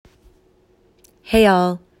Hey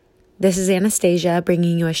y'all, this is Anastasia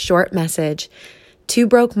bringing you a short message. Two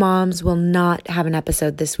Broke Moms will not have an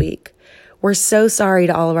episode this week. We're so sorry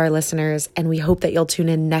to all of our listeners, and we hope that you'll tune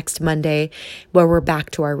in next Monday where we're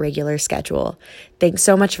back to our regular schedule. Thanks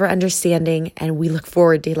so much for understanding, and we look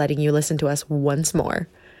forward to letting you listen to us once more.